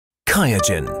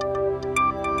QIAGEN.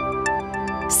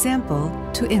 Sample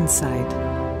to insight.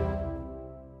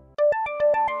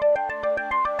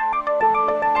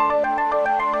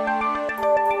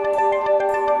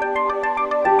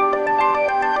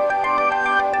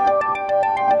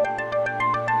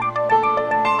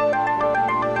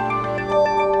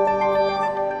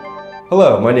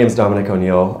 Hello, my name is Dominic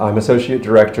O'Neill. I'm Associate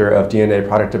Director of DNA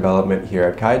Product Development here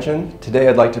at QIAGEN. Today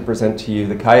I'd like to present to you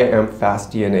the QIAamp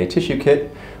Fast DNA Tissue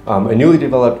Kit, a newly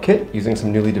developed kit using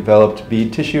some newly developed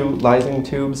bead tissue lysing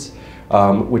tubes,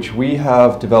 which we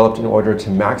have developed in order to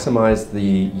maximize the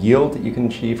yield that you can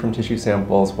achieve from tissue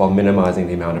samples while minimizing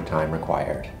the amount of time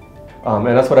required. And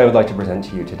that's what I would like to present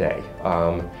to you today.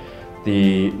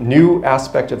 The new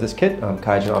aspect of this kit,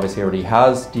 QIAGEN obviously already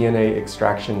has DNA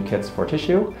extraction kits for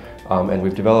tissue, and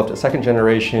we've developed a second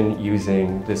generation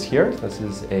using this here. This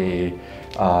is a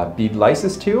bead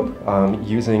lysis tube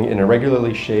using an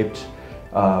irregularly shaped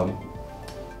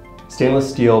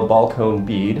stainless steel ball cone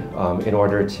bead in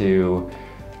order to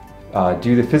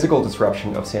do the physical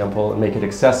disruption of sample and make it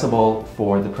accessible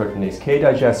for the proteinase K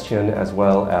digestion as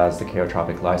well as the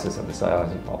chaotropic lysis of the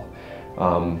sializing ball.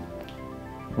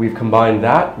 We've combined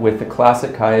that with the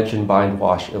classic QIAGEN bind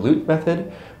wash elute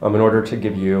method in order to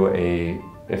give you an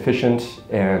efficient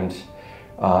and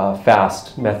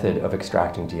fast method of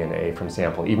extracting DNA from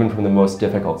sample, even from the most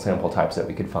difficult sample types that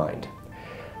we could find.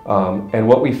 And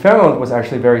what we found was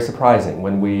actually very surprising.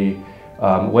 When we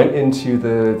went into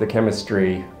the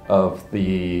chemistry of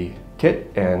the kit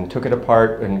and took it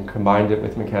apart and combined it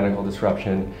with mechanical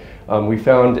disruption, we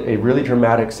found a really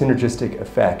dramatic synergistic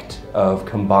effect of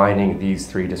combining these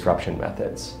three disruption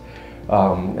methods.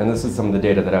 And this is some of the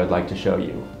data that I would like to show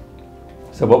you.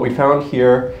 So what we found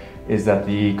here is that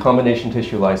the combination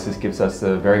tissue lysis gives us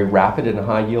a very rapid and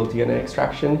high yield DNA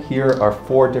extraction. Here are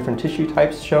 4 different tissue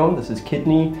types shown. This is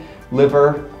kidney,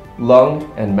 liver,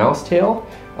 lung, and mouse tail.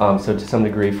 So to some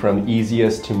degree from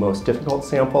easiest to most difficult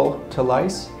sample to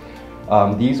lyse.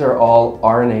 These are all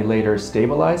RNA later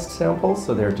stabilized samples,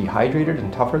 so they're dehydrated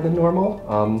and tougher than normal.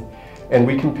 And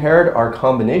we compared our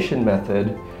combination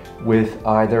method with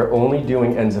either only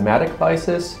doing enzymatic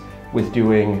lysis, with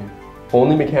doing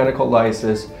only mechanical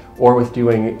lysis, or with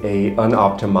doing a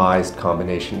unoptimized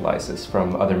combination lysis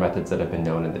from other methods that have been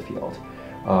known in the field.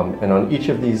 And on each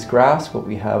of these graphs, what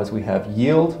we have is we have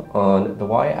yield on the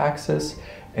y-axis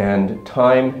and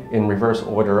time in reverse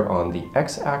order on the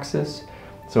x-axis.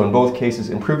 So in both cases,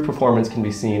 improved performance can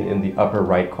be seen in the upper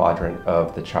right quadrant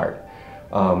of the chart.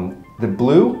 The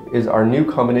blue is our new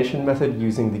combination method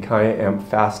using the QIAamp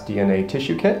Fast DNA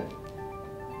Tissue Kit.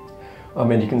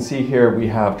 And you can see here we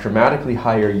have dramatically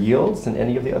higher yields than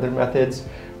any of the other methods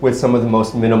with some of the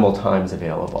most minimal times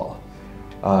available.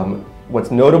 What's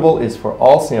notable is for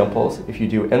all samples, if you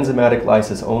do enzymatic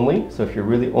lysis only, so if you're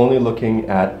really only looking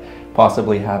at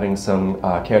possibly having some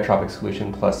chaotropic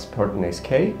solution plus proteinase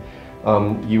K,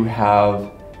 you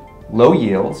have low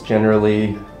yields,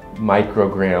 generally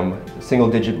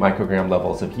single-digit microgram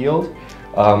levels of yield,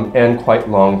 and quite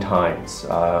long times,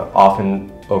 often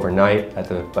overnight,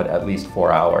 but at least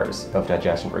 4 hours of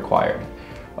digestion required.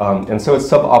 And so it's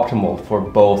suboptimal for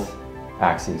both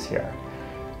axes here.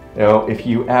 Now, if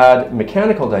you add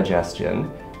mechanical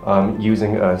digestion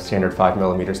using a standard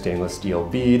 5mm stainless steel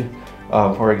bead,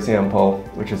 for example,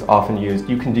 which is often used,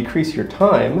 you can decrease your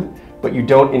time, but you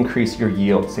don't increase your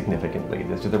yield significantly.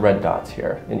 These are the red dots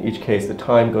here. In each case, the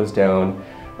time goes down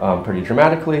pretty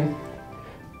dramatically,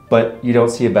 but you don't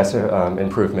see a better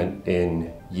improvement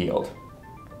in yield.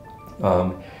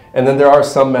 And then there are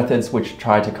some methods which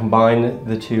try to combine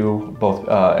the two, both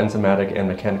enzymatic and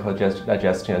mechanical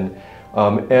digestion,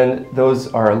 and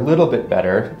those are a little bit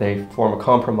better. They form a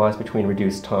compromise between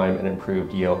reduced time and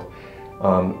improved yield.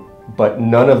 But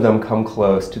none of them come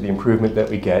close to the improvement that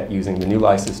we get using the new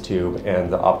lysis tube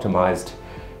and the optimized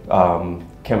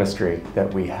chemistry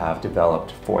that we have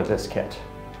developed for this kit.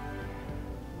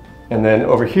 And then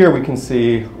over here we can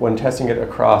see when testing it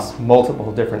across multiple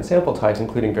different sample types,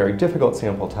 including very difficult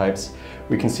sample types,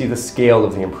 we can see the scale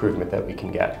of the improvement that we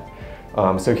can get.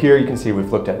 So here you can see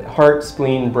we've looked at heart,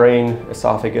 spleen, brain,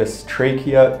 esophagus,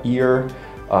 trachea, ear,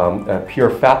 a pure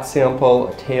fat sample,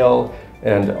 a tail,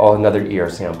 and another ear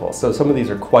sample. So some of these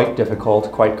are quite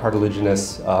difficult, quite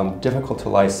cartilaginous, difficult to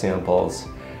lyse samples.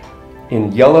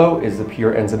 In yellow is the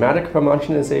pure enzymatic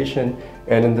homogenization,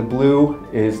 and in the blue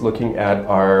is looking at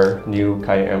our new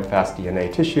QIAamp Fast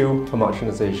DNA tissue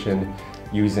homogenization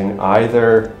using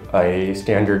either a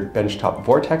standard benchtop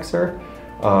vortexer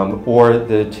or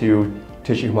the two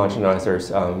tissue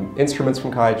homogenizers instruments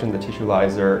from QIAGEN, the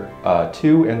TissueLyser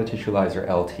 2 and the TissueLyser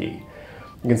LT.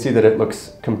 You can see that it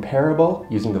looks comparable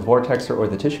using the vortexer or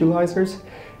the tissue lysers,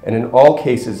 and in all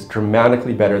cases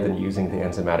dramatically better than using the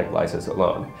enzymatic lysis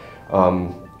alone.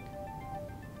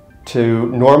 To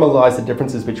normalize the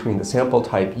differences between the sample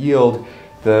type yield,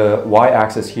 the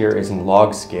y-axis here is in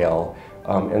log scale,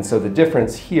 and so the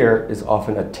difference here is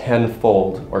often a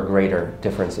 10-fold or greater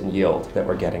difference in yield that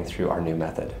we're getting through our new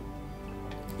method.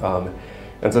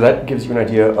 And so that gives you an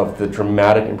idea of the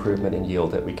dramatic improvement in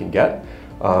yield that we can get.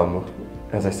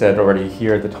 As I said already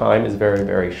here, the time is very,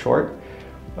 very short.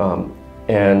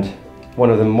 And one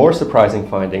of the more surprising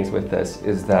findings with this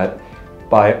is that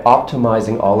by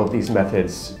optimizing all of these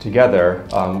methods together,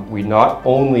 we not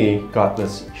only got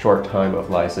this short time of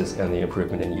lysis and the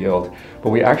improvement in yield, but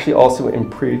we actually also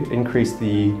increased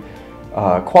the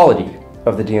quality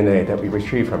of the DNA that we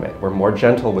retrieve from it. We're more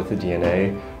gentle with the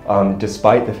DNA,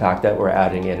 despite the fact that we're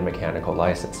adding in a mechanical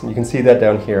lysis. And you can see that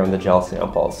down here on the gel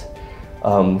samples.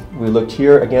 We looked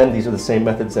here, again, these are the same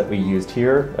methods that we used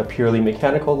here, a purely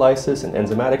mechanical lysis, an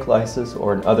enzymatic lysis,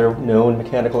 or another known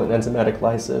mechanical and enzymatic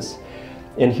lysis.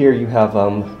 In here you have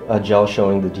a gel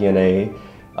showing the DNA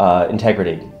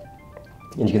integrity.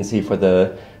 And you can see for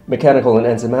the mechanical and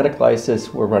enzymatic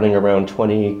lysis, we're running around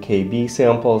 20 kb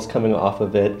samples coming off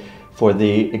of it. For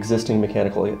the existing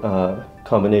mechanical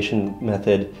combination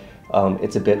method,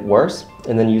 it's a bit worse.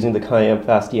 And then using the QIAamp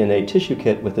Fast DNA tissue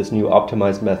kit with this new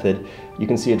optimized method, you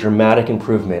can see a dramatic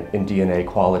improvement in DNA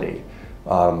quality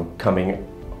coming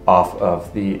off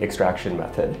of the extraction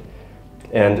method.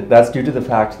 And that's due to the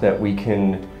fact that we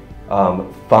can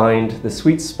find the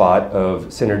sweet spot of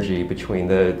synergy between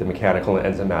the mechanical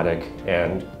and enzymatic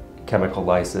and chemical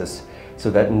lysis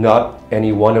so that not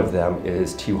any one of them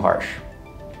is too harsh.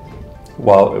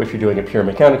 While if you're doing a pure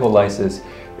mechanical lysis,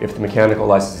 if the mechanical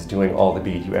lysis is doing all the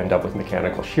bead, you end up with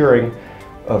mechanical shearing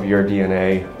of your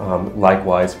DNA.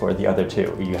 Likewise for the other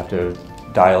two, you have to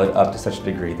dial it up to such a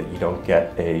degree that you don't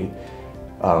get a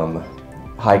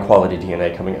high quality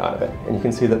DNA coming out of it. And you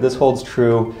can see that this holds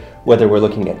true whether we're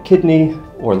looking at kidney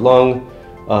or lung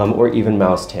or even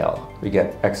mouse tail. We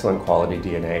get excellent quality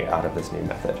DNA out of this new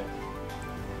method.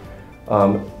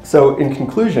 So in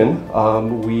conclusion,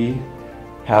 we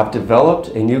have developed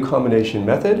a new combination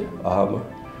method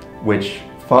which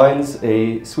finds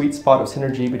a sweet spot of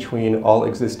synergy between all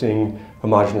existing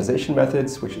homogenization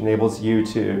methods, which enables you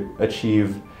to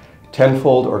achieve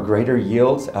 10-fold or greater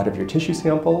yields out of your tissue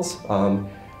samples,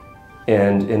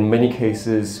 and in many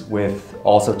cases with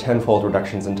also 10-fold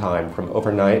reductions in time from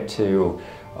overnight to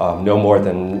no more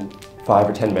than 5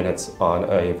 or 10 minutes on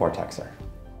a vortexer.